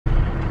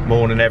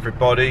Morning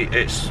everybody,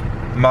 it's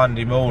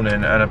Monday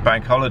morning and a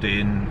bank holiday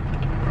in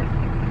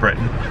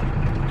Britain.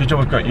 Good job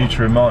I've got you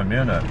to remind me,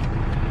 isn't it?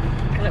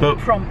 But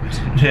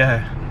prompt.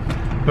 Yeah,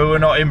 but we're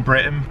not in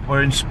Britain,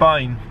 we're in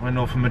Spain. We're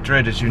north of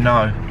Madrid, as you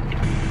know.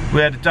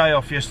 We had a day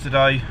off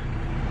yesterday,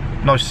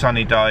 nice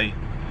sunny day,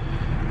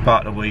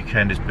 but the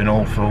weekend has been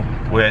awful.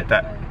 We had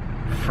that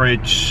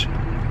fridge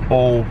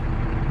all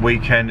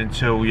weekend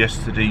until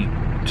yesterday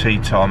tea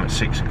time at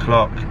 6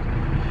 o'clock.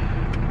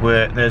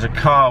 Where there's a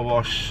car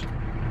wash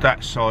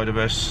that side of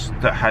us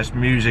that has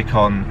music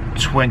on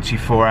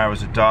 24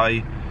 hours a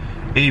day,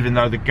 even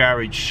though the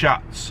garage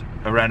shuts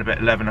around about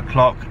 11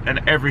 o'clock, and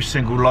every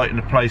single light in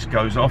the place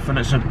goes off, and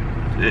it's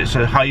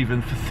a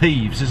haven for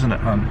thieves, isn't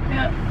it, hun?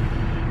 Yeah.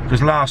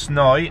 Because last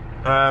night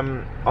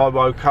I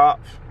woke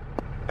up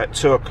at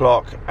 2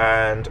 o'clock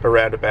and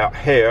around about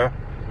here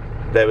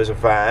there was a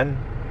van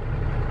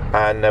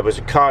and there was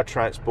a car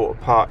transporter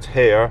parked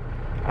here,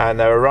 and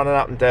they were running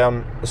up and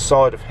down the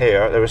side of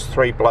here. There was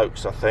 3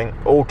 blokes, I think,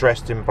 all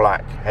dressed in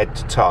black, head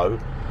to toe,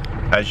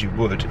 as you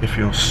would if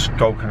you're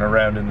skulking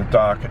around in the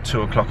dark at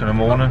 2 o'clock in the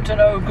morning. Up to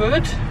no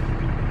good.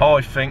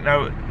 I think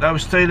they were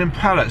stealing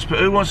pallets, but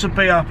who wants to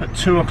be up at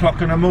 2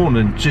 o'clock in the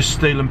morning just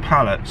stealing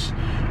pallets?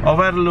 I've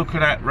had a look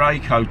at that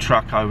Rayco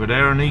truck over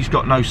there, and he's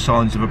got no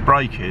signs of a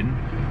break-in,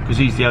 because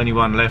he's the only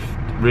one left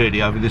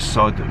really over this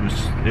side that was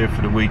here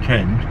for the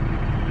weekend.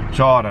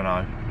 So I don't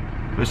know.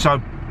 But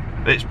so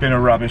it's been a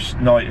rubbish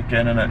night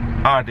again, and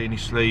hardly any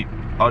sleep.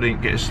 I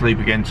didn't get to sleep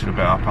again till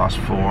about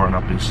 4:30, and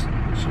I've been sort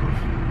of,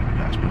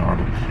 yeah, it's been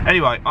horrible.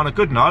 Anyway, on a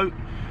good note,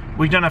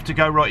 we don't have to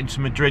go right into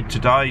Madrid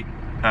today,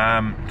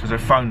 because I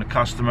phoned the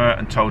customer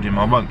and told him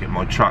I won't get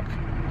my truck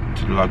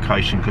to the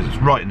location because it's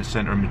right in the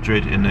centre of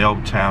Madrid, in the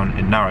old town,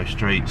 in narrow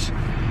streets.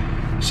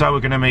 So we're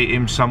going to meet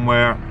him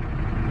somewhere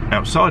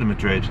outside of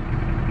Madrid,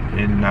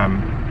 in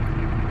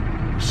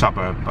a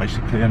suburb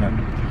basically, isn't it?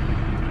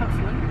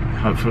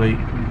 Hopefully.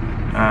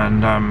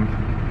 And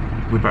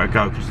we better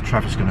go because the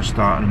traffic's going to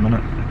start in a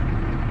minute.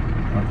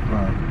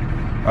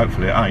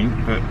 Hopefully it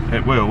ain't, but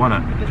it will, won't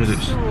it? Because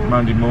it's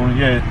Monday morning.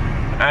 Yeah,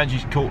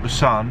 Angie's caught the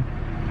sun,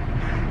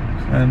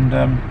 and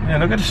yeah,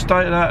 look at the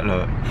state of that.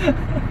 Look,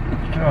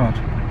 God.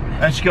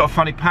 And she got a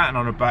funny pattern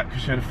on her back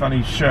because she had a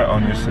funny shirt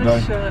on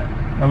yesterday.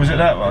 Oh, was it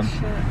that one?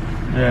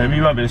 Yeah,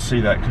 you won't be able to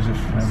see that because of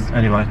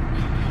anyway.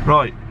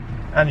 Right,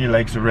 and your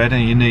legs are red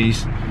and your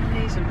knees.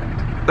 Knees are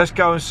red. Let's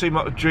go and see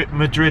what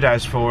Madrid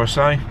has for us,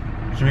 eh?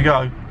 Should we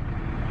go?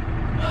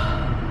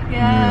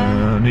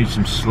 Yeah. I need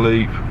some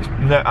sleep.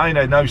 I ain't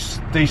had no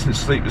decent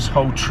sleep this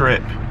whole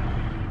trip.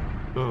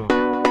 Ugh.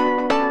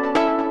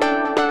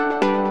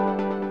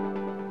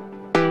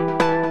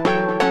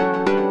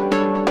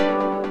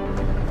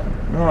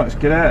 Right, let's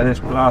get out of this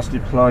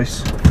blasted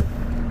place.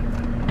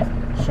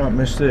 Shan't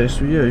miss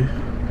this, will you?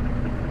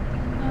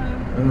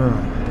 No.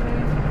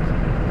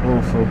 Oh,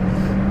 awful.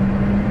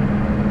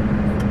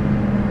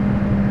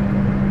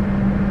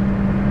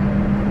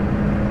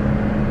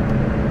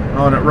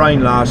 Oh, and it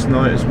rained last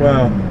night as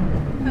well.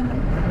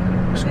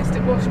 At least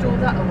it washed all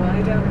that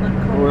away down that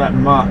corner. All that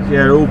muck,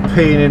 yeah, all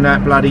peeing in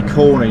that bloody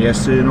corner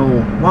yesterday and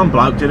all. One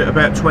bloke did it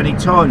about 20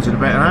 times in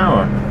about an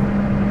hour.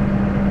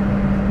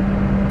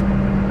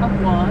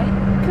 And why?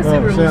 Because they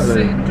were all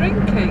sitting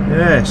drinking.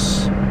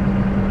 Yes.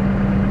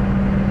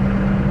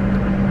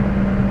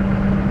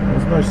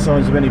 There's no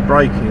signs of any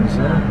break-ins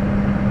there.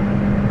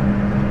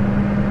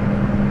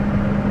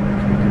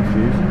 It's a bit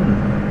confusing, isn't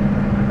it?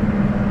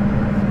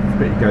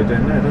 I bet you go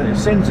down there, don't it? It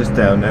sends us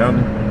down there on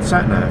the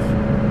sat-nav.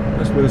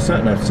 That's where the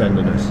sat-nav's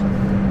sending us.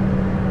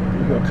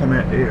 You've got to come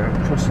out here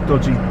across the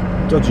dodgy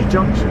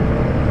junction.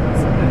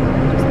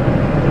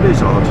 It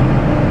is odd.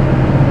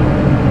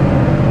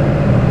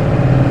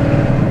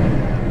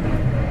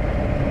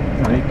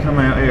 You come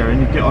out here and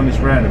you get on this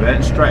roundabout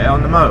and straight out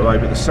on the motorway,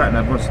 but the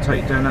sat-nav wants to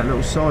take you down that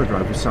little side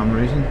road for some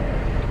reason.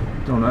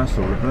 Don't know what that's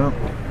all about.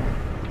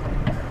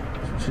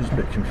 Which is a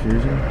bit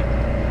confusing.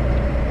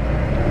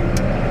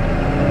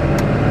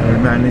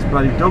 Man, these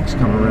bloody dogs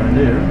come around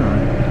here, haven't they?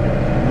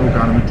 They're all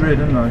going to Madrid,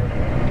 aren't they?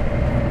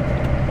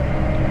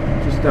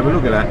 Just have a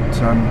look at that,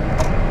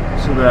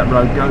 see where that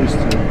road goes to.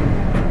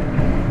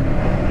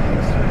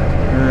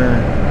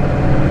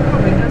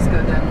 Probably does go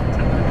down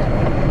to Madrid.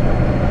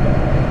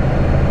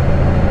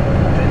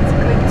 Madrid's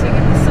glinting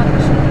in the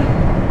sunshine.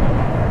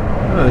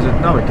 Oh, there's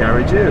another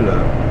garage here,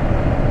 look.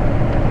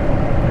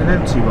 An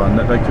empty one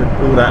that they could,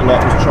 all that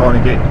lot was trying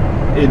to get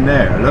in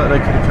there. Look, they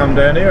could have come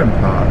down here and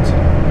parked.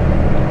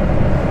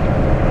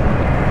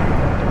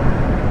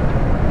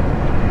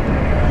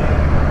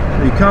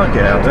 You can't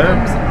get out there.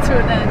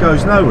 It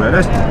goes nowhere.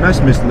 That's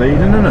misleading,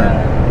 isn't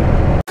it?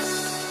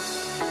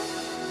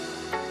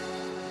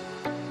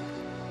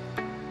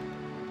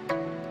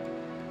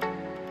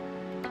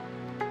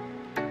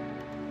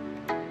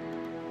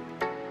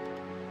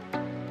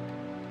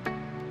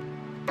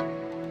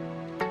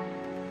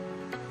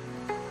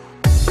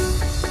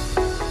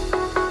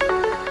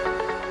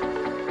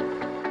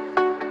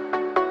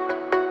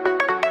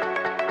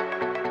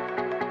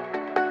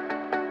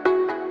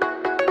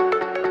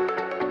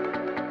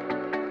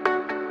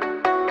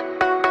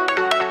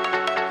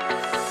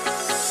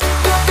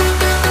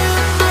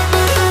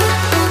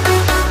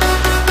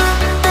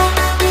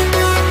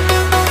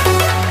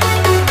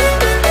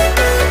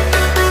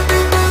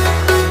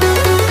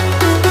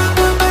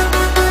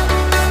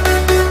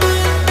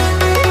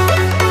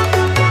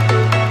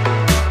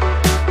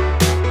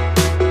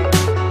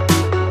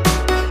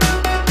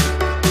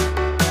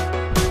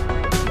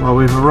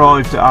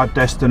 arrived at our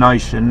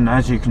destination.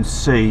 As you can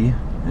see,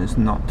 it's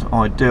not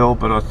ideal,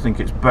 but I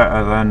think it's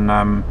better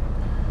than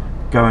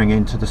going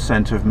into the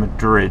centre of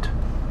Madrid.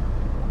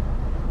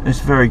 It's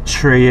very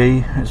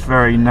treey, it's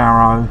very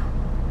narrow,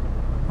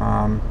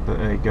 but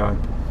there you go.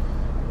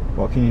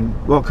 What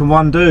can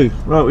one do?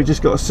 Right, we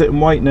just got to sit and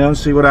wait now and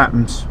see what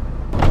happens.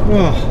 Oh,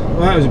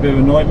 well, that was a bit of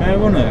a nightmare,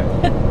 wasn't it?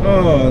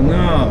 Oh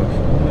no,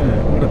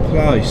 yeah, what a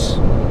place.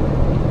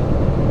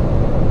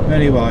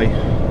 Anyway,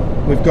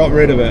 we've got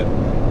rid of it.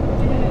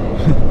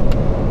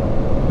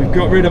 We've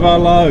got rid of our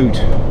load.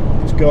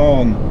 It's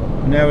gone.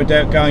 And now we're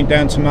going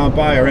down to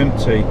Marbella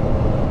empty.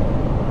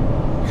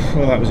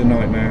 Well, that was a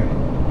nightmare.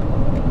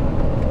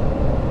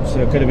 So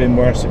it could have been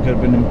worse. It could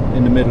have been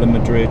in the middle of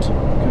Madrid,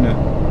 couldn't it?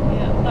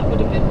 Yeah, that would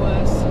have been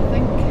worse, I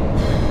think.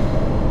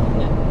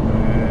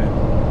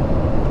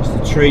 Yeah. It's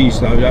the trees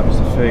though, that was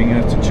the thing. You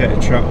had to check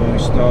the truck when we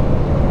stopped.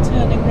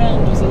 Turning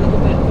round was a little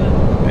bit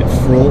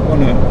fraught,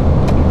 wasn't it?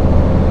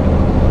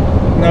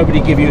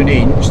 Nobody give you an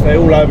inch, they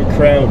all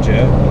overcrowd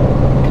you.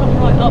 Come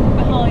right up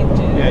behind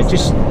you. Yeah,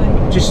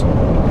 just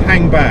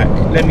hang back,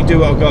 let me do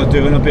what I've got to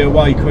do, and I'll be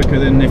away quicker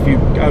than if you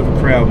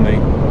overcrowd me.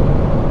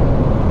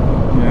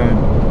 You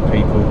know,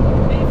 people.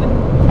 Even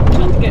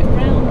trying to get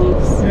round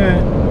us. Yeah.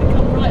 They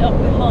come right up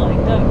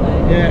behind, don't they?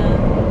 Yeah.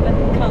 And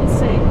you can't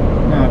see.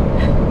 No.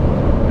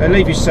 They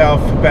leave yourself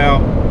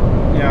about,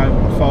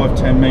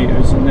 5-10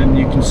 metres, and then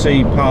you can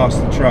see past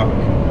the truck.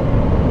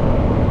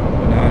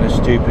 But no, they're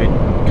stupid.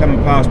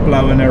 Coming past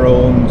blowing their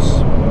horns.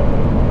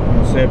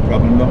 That's their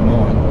problem, not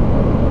mine.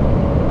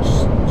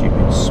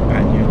 Stupid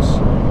Spaniards.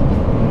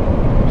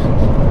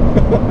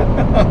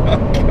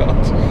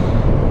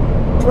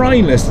 God.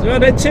 Brainless.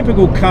 They're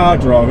typical car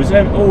drivers.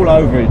 They're all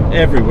over it,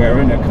 everywhere,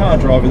 isn't it? Car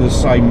drivers are the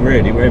same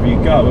really wherever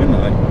you go, aren't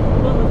they?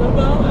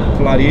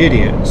 Bloody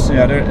idiots.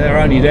 They're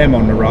only them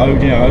on the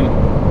road,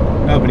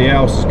 Nobody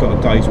else has got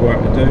a day's work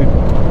to do.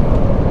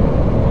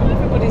 Well,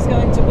 everybody's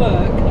going to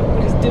work,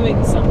 everybody's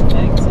doing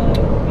something, so,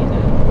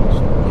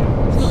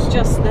 it's not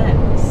just them,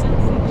 it's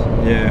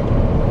selfish. Yeah.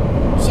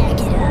 Check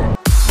it out.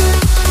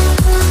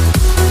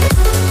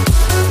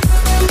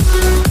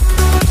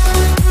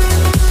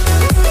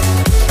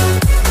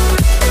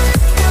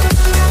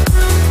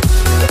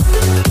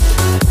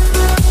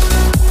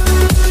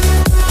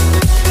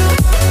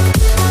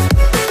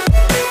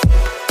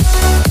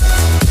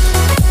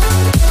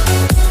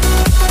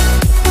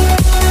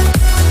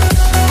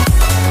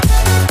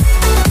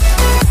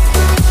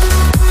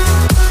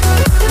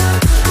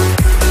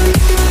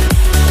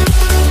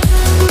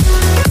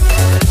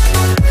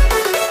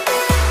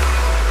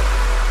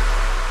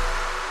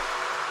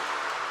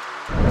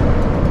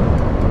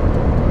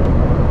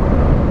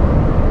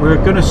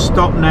 We're going to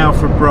stop now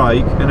for a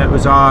break, and it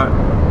was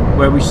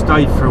where we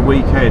stayed for a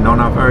weekend on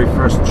our very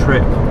first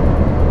trip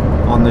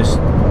on this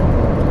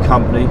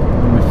company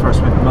when we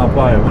first went to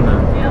Marbella, wasn't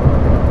it? Yeah.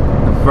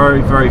 The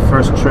very, very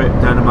first trip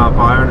down to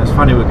Marbella, and it's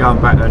funny we're going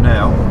back there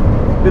now.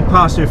 We've been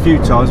past here a few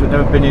times, but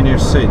never been in here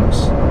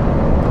since.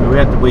 But we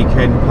had the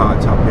weekend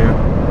parked up here,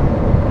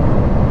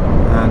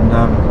 and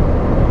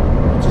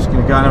we're just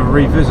going to go and have a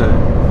revisit.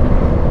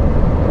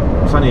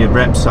 It's only a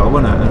Repsol,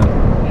 wasn't it?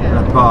 And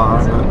a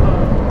bar.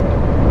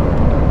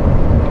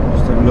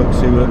 Look,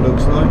 see what it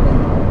looks like.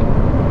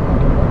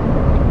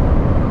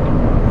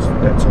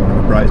 That time on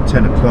the break is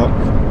 10 o'clock,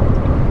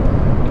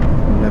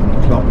 11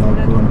 o'clock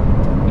local one.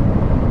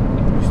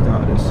 We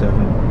started at 7,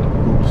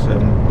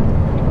 7.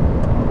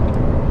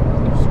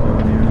 Just go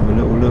in here and have a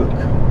little look.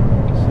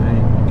 See?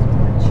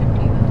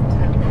 Chippy, that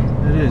town.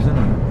 It is, isn't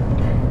it?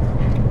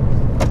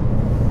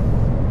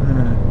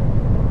 Yeah.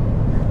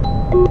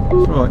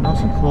 It's right,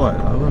 nice and quiet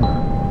though, isn't it?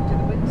 To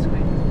the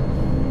windscreen.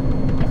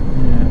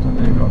 Yeah, I don't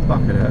think I've got a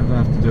bucket out,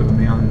 I'll have to do it with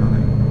my own, I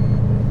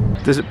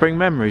think. Does it bring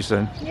memories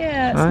then?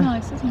 Yeah, it's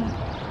nice, isn't it?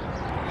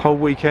 Whole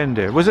weekend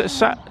here. Was it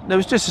there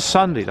was just a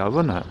Sunday though,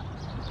 wasn't it?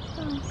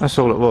 Oh, That's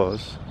all it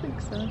was. I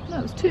think so. No,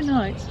 it was 2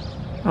 nights.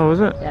 Oh, was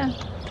it? Yeah.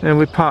 And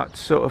we parked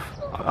sort of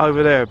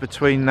over there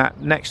between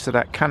that, next to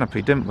that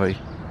canopy, didn't we?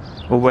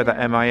 Or where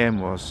that MAN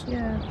was.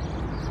 Yeah.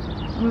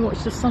 And we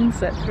watched the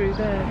sunset through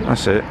there.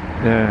 That's it,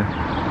 yeah.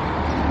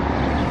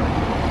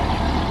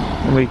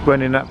 And we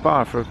went in that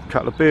bar for a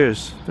couple of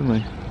beers, didn't we?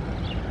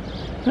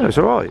 Yeah, it was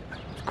alright.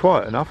 It's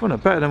quiet enough, wasn't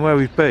it? Better than where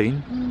we've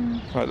been.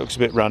 Right, it looks a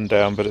bit run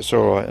down, but it's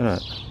alright, isn't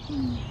it?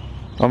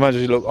 I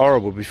imagine it looked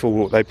horrible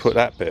before they put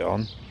that bit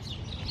on.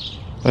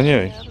 Don't you?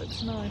 Yeah, it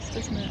looks nice,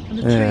 doesn't it? And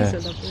the trees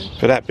are lovely.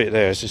 But that bit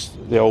there is just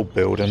the old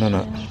building, isn't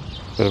it? Yeah.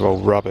 Bit of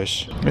old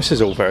rubbish. This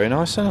is all very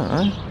nice, isn't it?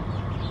 Eh?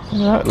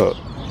 Look at that, look.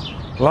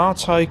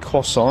 Latte,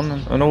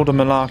 croissant, and all the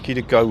malarkey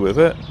to go with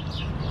it.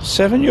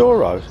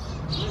 €7.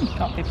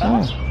 Can't be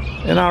bad.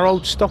 In our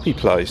old stoppy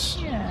place.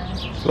 Yeah.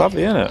 It's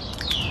lovely, isn't it?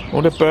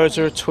 All the birds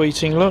are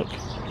tweeting, look.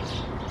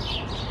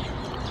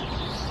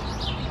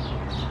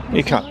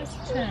 You can't.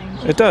 Nice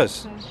change. It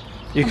does.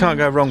 You can't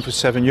go wrong for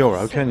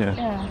 €7, can you?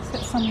 Yeah,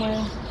 sit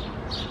somewhere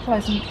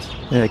pleasant.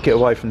 Yeah, get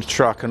away from the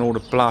truck and all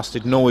the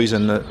blasted noise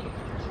and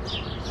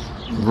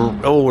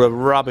all the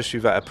rubbish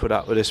you've had to put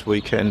up with this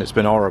weekend. It's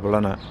been horrible,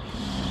 hasn't it?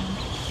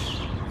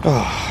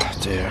 Oh,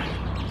 dear.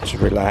 Just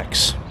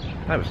relax.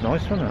 That was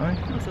nice, wasn't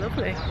it? That was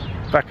lovely.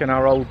 Back in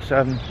our old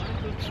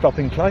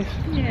stopping place.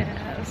 Yeah,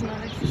 that was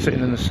nice.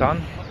 Sitting in the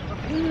sun.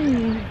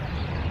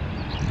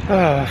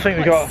 Oh, I think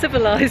we got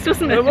civilised,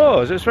 wasn't it? It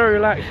was. It was very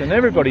relaxing.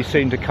 Everybody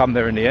seemed to come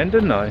there in the end,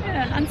 didn't they?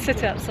 Yeah, and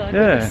sit outside.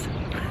 Yeah.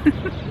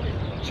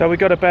 So we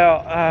got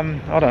about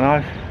I don't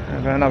know,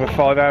 about another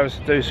 5 hours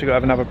to do. So we got to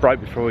have another break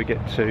before we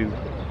get to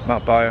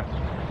Marbella.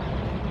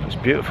 It's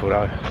beautiful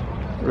though.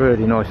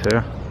 Really nice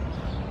here.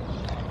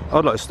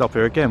 I'd like to stop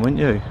here again, wouldn't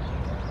you?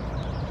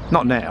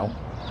 Not now.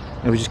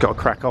 We just got to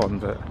crack on,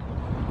 but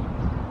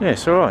yeah,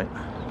 it's all right.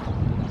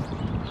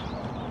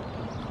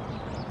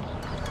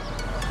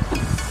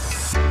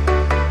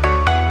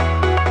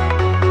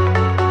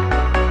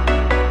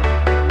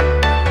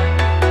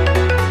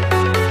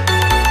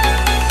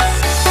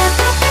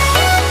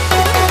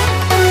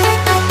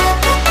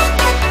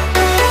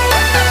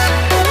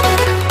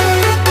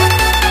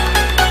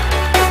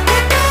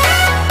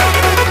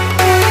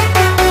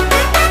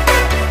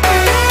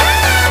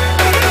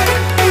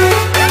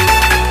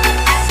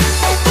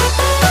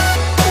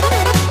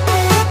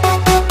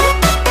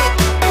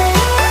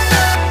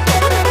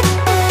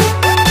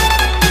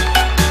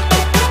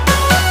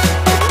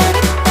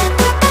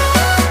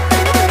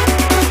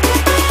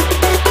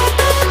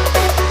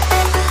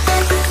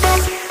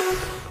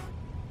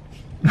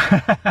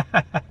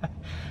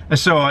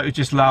 It's alright, we're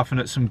just laughing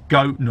at some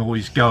goat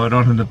noise going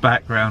on in the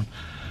background.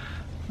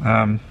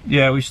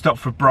 Yeah, we stopped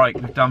for a break.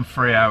 We've done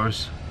 3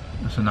 hours.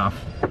 That's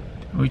enough.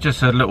 We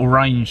just had a little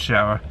rain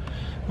shower.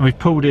 And we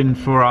pulled in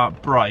for our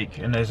break,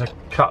 and there's a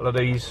couple of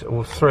these,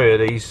 or 3 of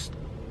these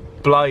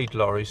blade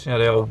lorries, you know,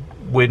 the old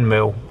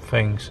windmill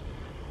things.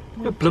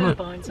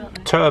 Turbines, aren't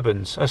they?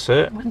 Turbines, that's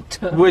it.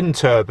 Wind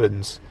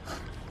turbines.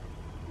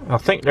 I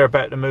think they're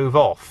about to move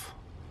off.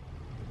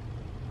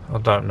 I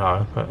don't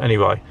know, but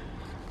anyway.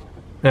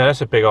 Yeah,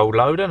 that's a big old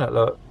load, isn't it?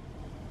 Look.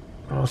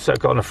 What's that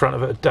got on the front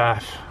of it? A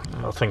DAF.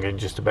 I think I can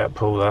just about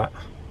pull that.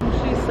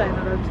 She's saying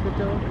hello to the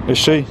dog. Is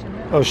she?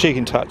 Oh, she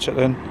can touch it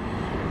then.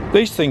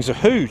 These things are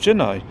huge, aren't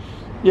they?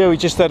 Yeah, we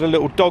just had a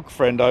little dog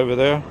friend over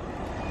there.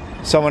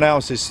 Someone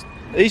else's.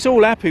 He's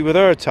all happy with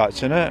her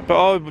touching it, but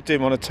I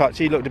didn't want to touch.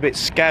 He looked a bit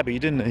scabby,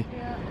 didn't he?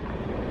 Yeah.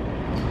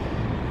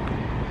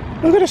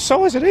 Look at the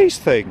size of these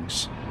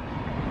things.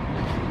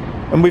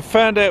 And we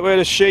found out where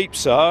the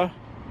sheeps are.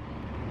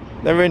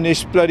 They're in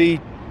this bloody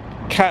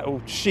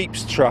cattle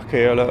sheep's truck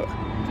here, look.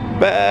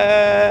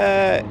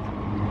 Bah!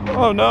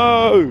 Oh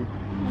no!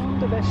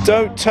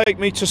 Don't take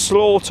me to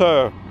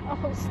slaughter!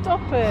 Oh, stop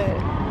it!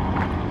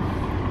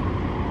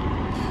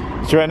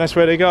 Do you reckon that's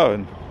where they're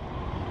going?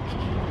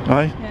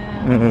 Eh?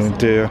 Yeah, Oh so.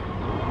 dear.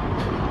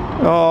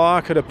 Oh,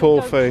 I could have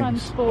poor Don't things.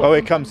 transport Oh,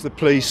 here them comes the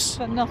police.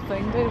 For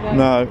nothing, do they?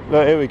 No,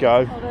 look, here we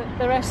go. Oh,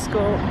 they're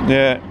escort.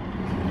 Yeah.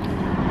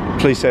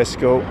 Police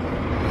escort.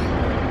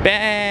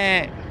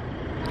 Bah!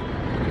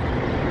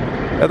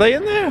 Are they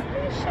in there?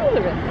 Are you sure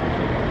they're in there?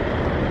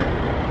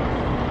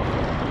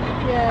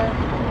 Yeah, you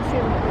can see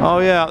them. Oh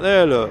yeah, out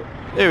there, look.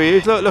 There he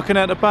is, look, looking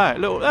at the back.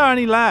 Look, there are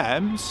only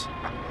lambs.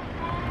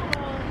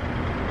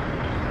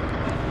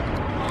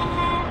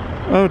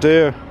 Oh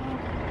dear.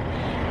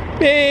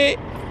 Beep.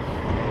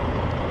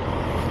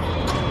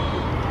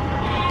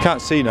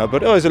 Can't see now,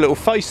 but oh, there's a little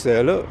face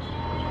there, look.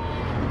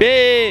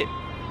 Beep.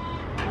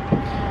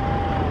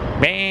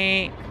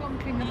 Beep.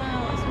 Clunking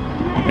about as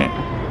well.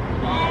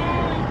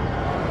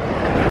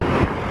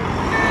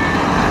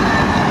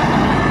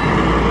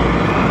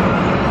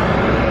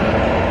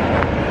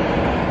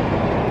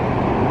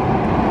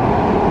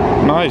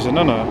 Amazing,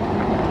 isn't it?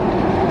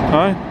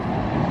 Hey?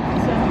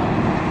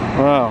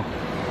 Wow.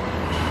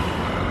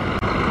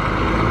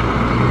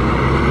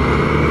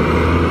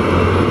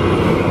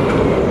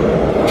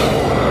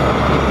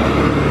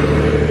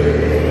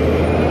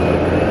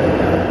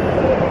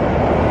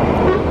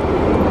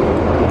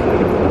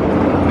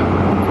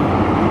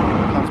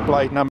 That's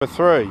blade number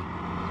 3.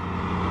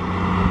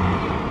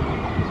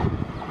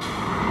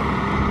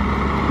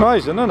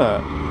 Amazing, isn't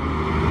it?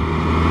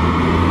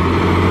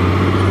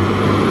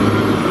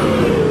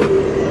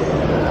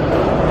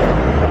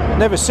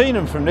 Never seen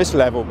them from this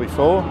level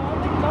before.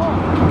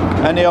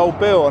 And the old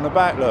bill on the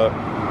back, look.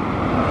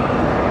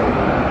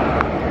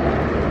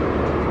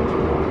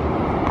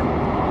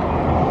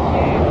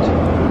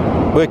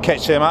 Huge. We'll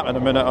catch them up in a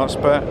minute, I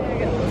expect.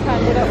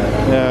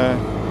 Yeah.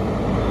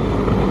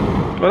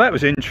 Well, that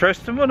was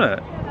interesting, wasn't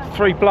it?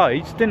 3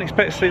 blades, didn't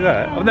expect to see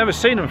that. I've never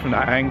seen them from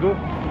that angle.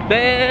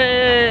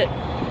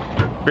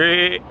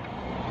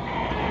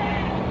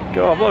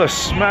 God, what a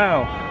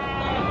smell.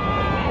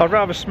 I'd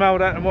rather smell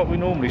that than what we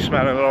normally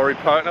smell in a lorry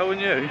park, though,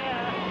 wouldn't you?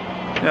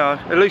 Yeah,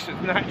 at least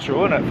it's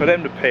natural, isn't it, for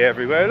them to pee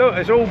everywhere. Look,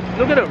 it's all,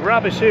 look at the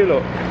rubbish here,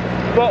 look.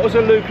 Bottles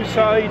of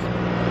Lucasade.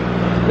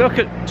 Look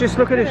at this.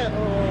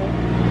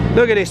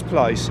 Look at this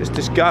place, it's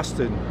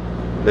disgusting.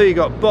 There you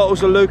got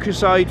bottles of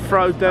Lucasade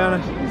thrown down.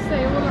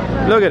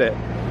 Look at it.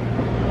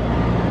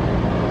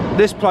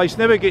 This place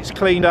never gets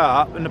cleaned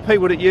up, and the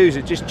people that use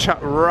it just chuck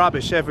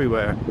rubbish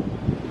everywhere.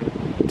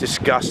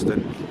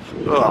 Disgusting.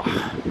 Oh,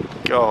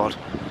 God.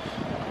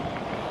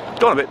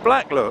 gone a bit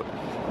black, look.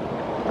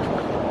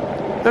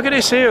 Look at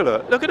this here,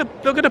 look. Look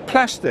at the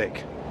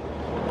plastic.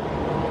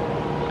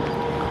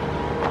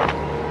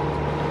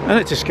 Isn't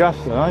it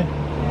disgusting, eh?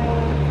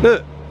 Yeah.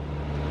 Look.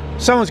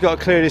 Someone's got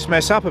to clear this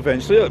mess up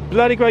eventually. Look,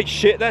 bloody great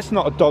shit. That's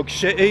not a dog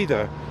shit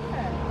either.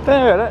 Yeah.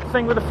 There, that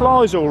thing with the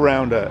flies all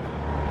around it.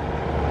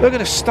 Look at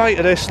the state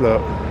of this,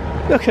 look.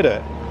 Look at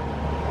it.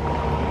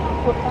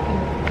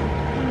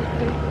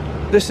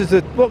 This is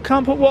the... What,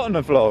 can't put what on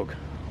the vlog?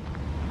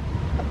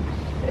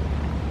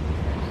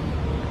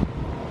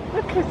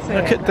 Look at it.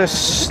 Look at the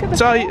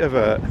state of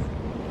it.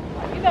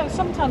 You know,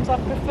 sometimes I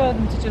prefer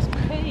them to just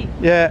pee.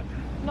 Yeah.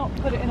 Not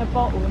put it in a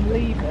bottle and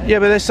leave it. Yeah,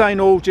 but they're saying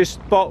all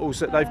just bottles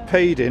that they've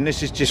peed in.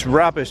 This is just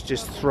rubbish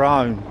just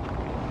thrown.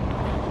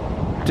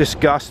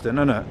 Disgusting,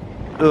 isn't it?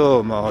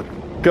 Oh my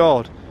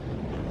God.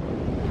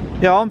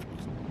 Yeah,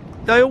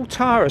 they all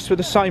tar us with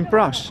the same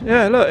brush.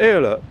 Yeah, look, here,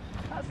 look.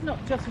 That's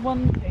not just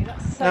one pee,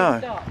 that's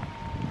saved up.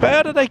 But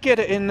how do they get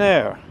it in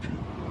there?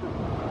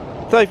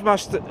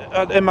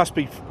 There must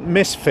be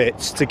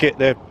misfits to get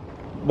their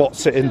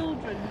what's it in.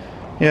 Children.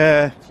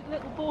 Yeah.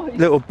 Little boys.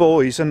 Little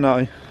boys, aren't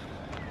they?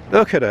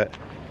 Look at it.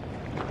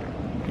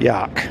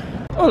 Yuck.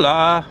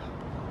 Hola.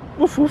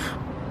 Woof woof.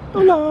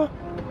 Hola.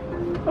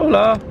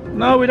 Hola.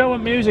 No, we don't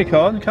want music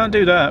on. Can't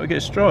do that. We get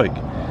a strike.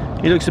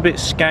 He looks a bit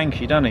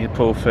skanky, doesn't he, the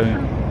poor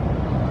thing?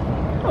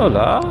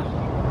 Hola.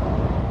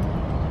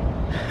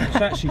 It's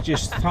actually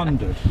just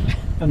thundered,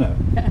 isn't it?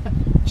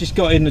 Just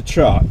got in the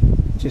truck.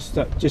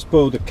 Just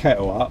boiled the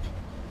kettle up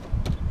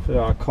for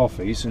our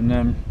coffees, and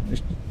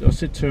I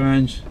said to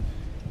Ange,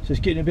 so it's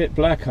getting a bit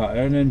black out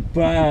there, and then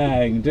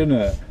bang, didn't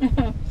it?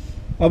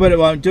 I bet it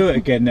won't do it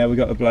again now we've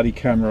got the bloody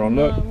camera on,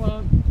 look. No, it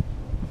won't.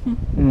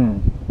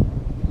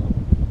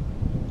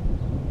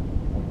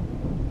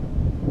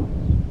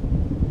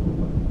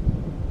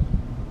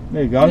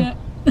 There you go. Yeah.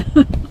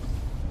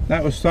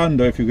 That was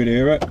thunder, if you could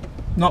hear it.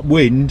 Not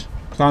wind,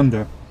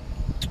 thunder.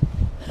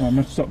 Oh, I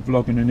must stop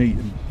vlogging and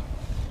eating.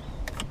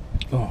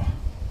 Oh.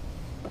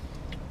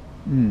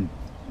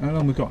 How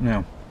long we got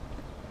now?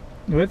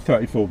 We've had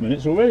 34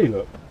 minutes already,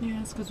 look.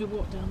 Yeah, it's because we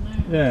walked down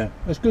there. Yeah,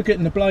 it's good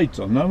getting the blades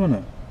on though, isn't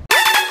it?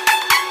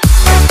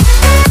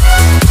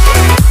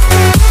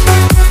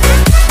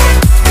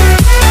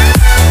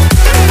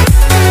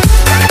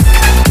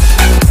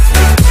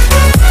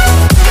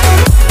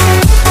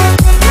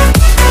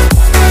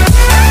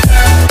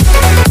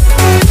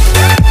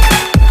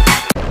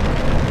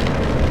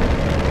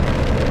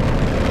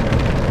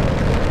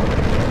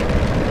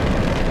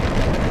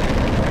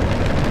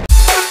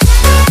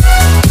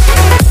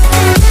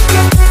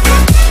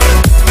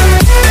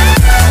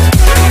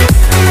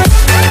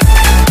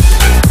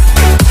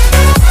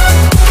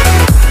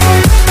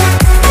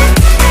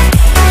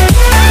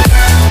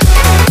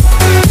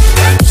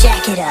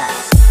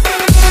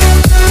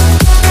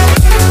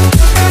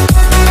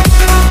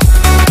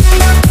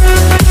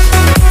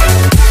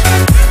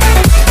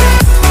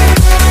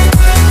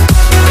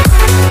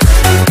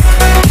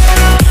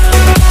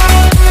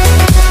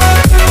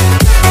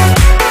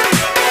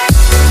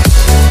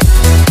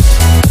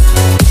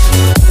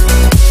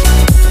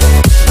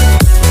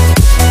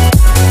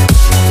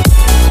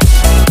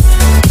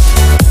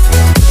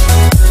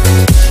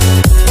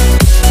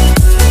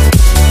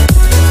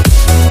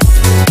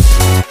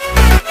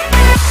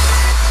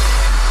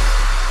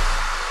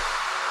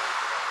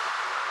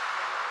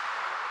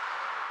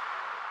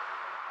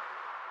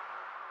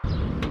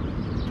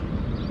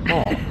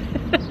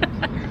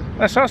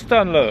 That's us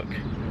done, look.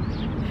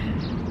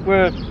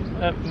 We're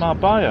at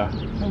Marbella,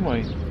 aren't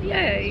we?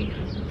 Yay.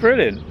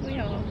 Brilliant. We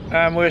are.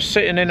 And we're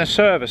sitting in a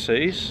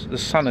services. The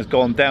sun has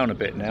gone down a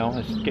bit now.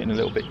 It's getting a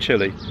little bit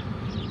chilly.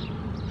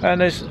 And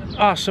there's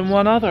us and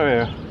one other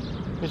here,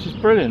 which is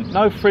brilliant.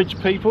 No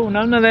fridge people,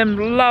 none of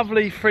them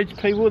lovely fridge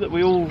people that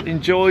we all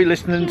enjoy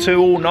listening to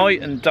all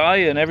night and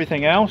day and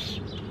everything else.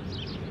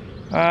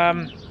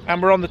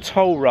 And we're on the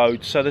toll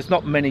road, so there's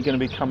not many going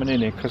to be coming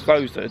in here, because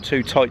those that are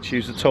too tight to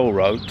use the toll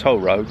road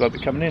won't be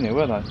coming in here,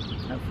 will they?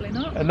 Hopefully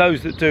not. And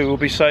those that do will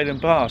be sailing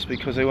past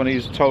because they want to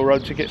use the toll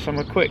road to get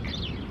somewhere quick.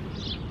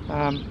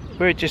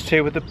 We're just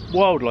here with the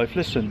wildlife,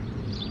 listen.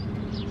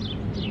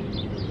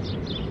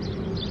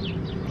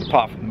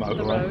 Apart from the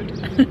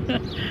motorway. The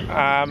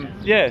road.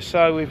 Yeah,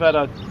 so we've had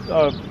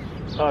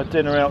our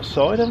dinner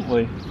outside, haven't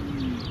we?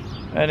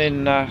 And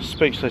in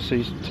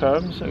Speechless's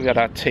terms, we had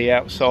our tea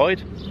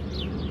outside.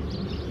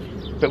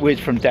 But we're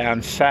from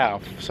down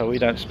south, so we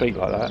don't speak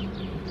like that.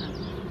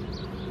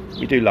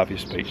 We do love you,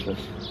 Speechless.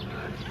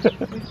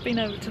 We've been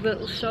over to the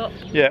little shop.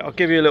 Yeah, I'll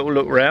give you a little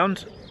look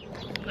round.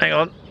 Hang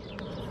on.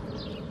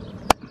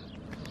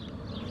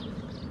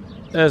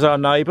 There's our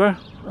neighbour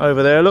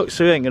over there. Look,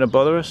 so he ain't going to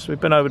bother us. We've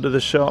been over to the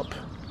shop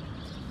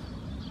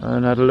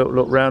and had a little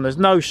look round. There's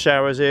no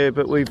showers here,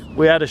 but we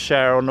had a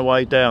shower on the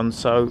way down,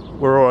 so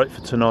we're all right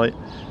for tonight.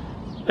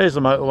 There's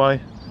the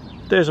motorway.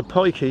 There's a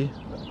pikey.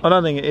 I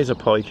don't think it is a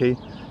pikey.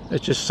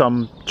 It's just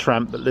some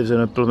tramp that lives in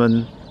a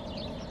bloomin'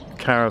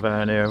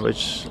 caravan here,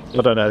 which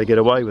I don't know how to get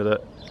away with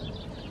it.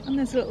 And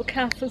there's a little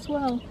calf as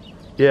well.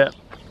 Yeah.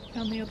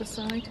 On the other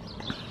side.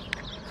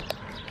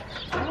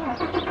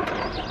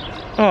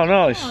 Oh,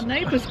 nice. Our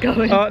neighbour's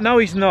going. No,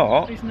 he's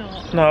not. He's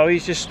not. No,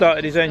 he's just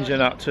started his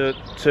engine up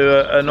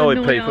to annoy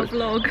people. Our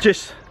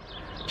vlog.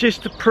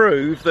 Just to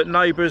prove that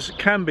neighbours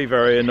can be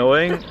very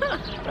annoying,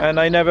 and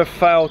they never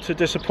fail to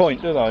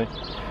disappoint, do they?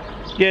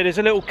 Yeah, there's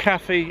a little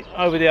cafe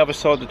over the other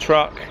side of the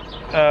truck.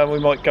 We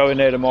might go in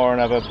there tomorrow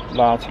and have a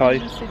latte.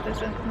 Let's see if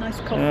there's a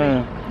nice coffee.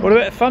 Yeah. What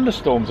about the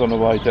thunderstorms on the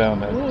way down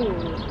there? Ooh.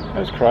 That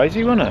was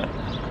crazy, wasn't it?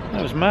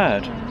 That was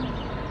mad.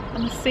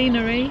 And the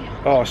scenery.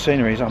 Oh,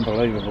 scenery's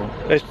unbelievable.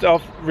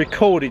 I've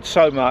recorded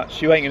so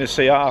much, you ain't going to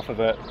see half of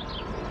it.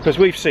 Because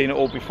we've seen it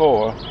all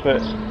before,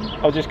 but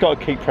I've just got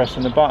to keep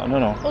pressing the button,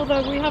 haven't I?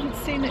 Although we haven't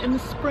seen it in the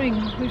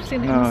spring, we've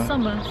seen it in the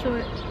summer, so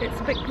it's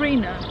a bit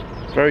greener.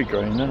 Very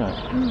green, isn't it?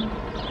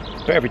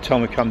 Mm. But every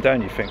time we come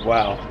down you think,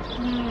 wow.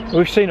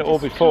 We've seen it all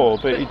before,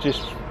 but it's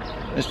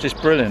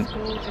just brilliant.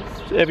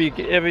 It's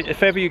gorgeous.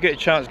 If ever you get a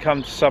chance to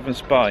come to southern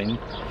Spain,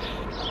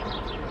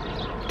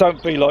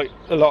 don't be like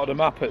a lot of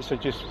the Muppets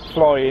that just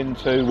fly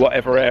into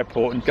whatever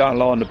airport and go and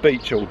lie on the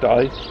beach all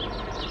day.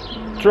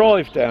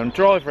 Drive down,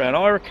 drive around,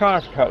 hire a car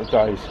for a couple of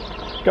days,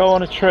 go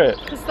on a trip.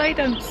 Because they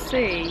don't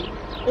see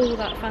all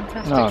that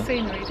fantastic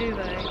scenery, do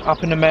they?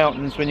 Up in the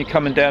mountains when you're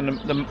coming down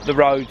the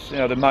roads, you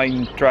know, the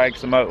main drags,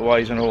 the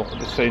motorways and all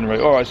the scenery.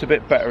 Alright, it's a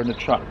bit better in the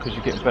truck because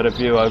you get a better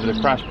view over the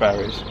crash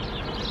barriers.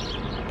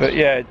 But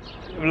yeah,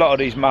 a lot of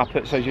these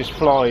Muppets, they just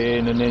fly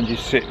in and then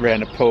just sit around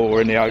the pool or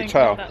in the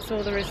hotel. That's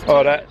all there is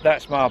to it.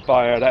 That's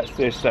Marbella, that's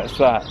this, that's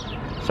that.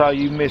 So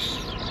you miss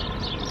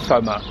so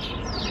much.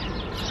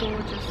 It's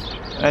gorgeous.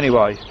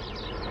 Anyway,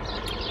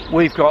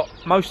 we've got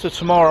most of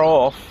tomorrow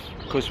off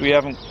because we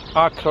haven't.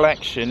 Our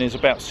collection is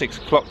about 6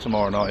 o'clock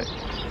tomorrow night,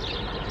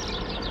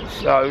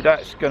 so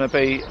that's going to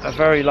be a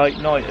very late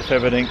night if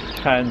everything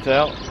pans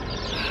out.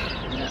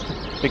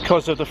 Yeah.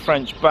 Because of the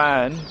French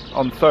ban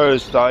on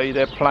Thursday,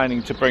 they're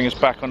planning to bring us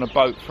back on a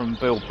boat from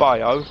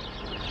Bilbao,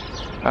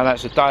 and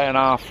that's a day and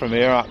a half from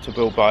here up to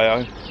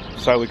Bilbao.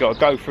 So we've got to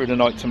go through the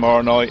night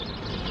tomorrow night,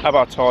 have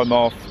our time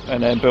off,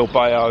 and then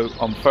Bilbao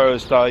on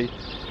Thursday.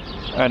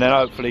 And then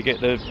hopefully get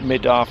the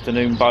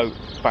mid-afternoon boat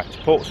back to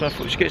Portsmouth,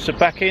 which gets us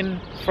back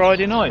in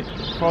Friday night,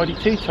 Friday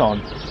tea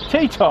time.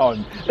 Tea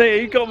time! There,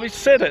 you got me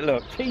said it,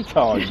 look, tea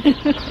time.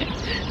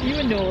 You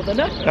a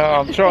northerner?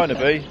 Oh, I'm trying to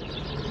be.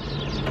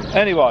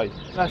 Anyway,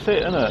 that's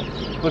it, isn't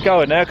it? We're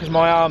going now because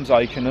my arm's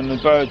aching and the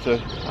birds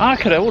are... I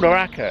could have all the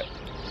racket.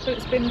 But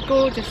it's been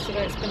gorgeous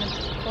today, it's been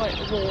quite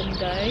a warm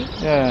day.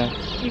 Yeah.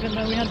 Even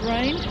though we had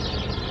rain.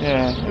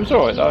 Yeah, it was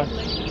alright though.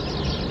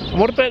 And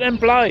what about them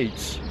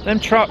blades? Them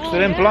trucks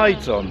with them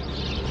blades on.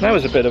 That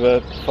was a bit of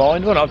a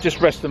find, wasn't it? I've just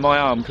rested my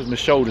arm because my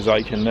shoulder's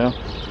aching now.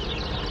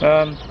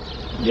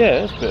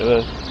 Yeah, that's a bit of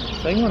a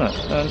thing, wasn't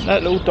it? And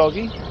that little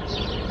doggy,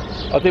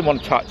 I didn't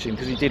want to touch him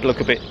because he did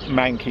look a bit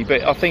manky,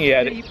 but I think he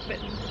had it.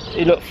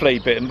 He looked flea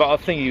bitten, but I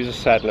think he was a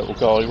sad little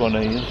guy,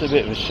 wasn't he? It was a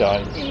bit of a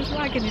shame. He was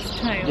wagging his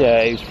tail.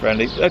 Yeah, he was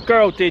friendly. A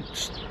girl did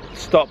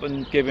stop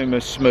and give him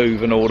a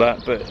smooth and all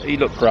that, but he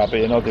looked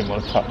grubby and I didn't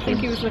want to touch him. I think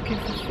he was looking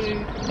for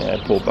food.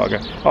 Yeah, poor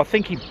bugger. I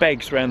think he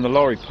begs around the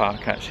lorry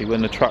park actually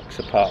when the trucks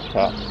are parked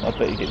up. I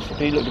bet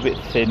he looked a bit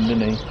thin,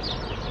 didn't he?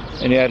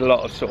 And he had a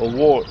lot of sort of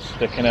warts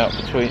sticking out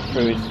through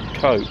his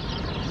coat.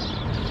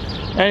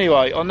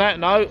 Anyway, on that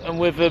note, and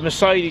with the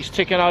Mercedes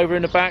ticking over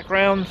in the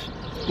background,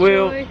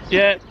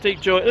 deep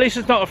joy. At least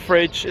it's not a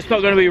fridge. It's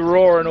not going to be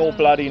roaring all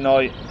bloody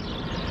night.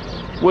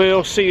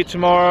 We'll see you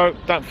tomorrow.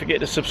 Don't forget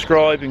to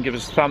subscribe and give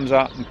us a thumbs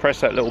up and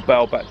press that little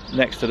bell back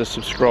next to the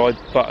subscribe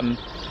button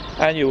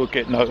and you will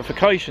get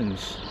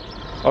notifications.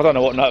 I don't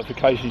know what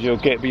notifications you'll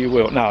get, but you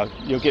will. No,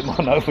 you'll get my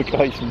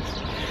notifications.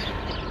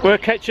 We'll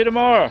catch you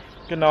tomorrow.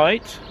 Good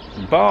night.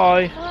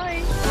 Bye.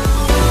 Bye.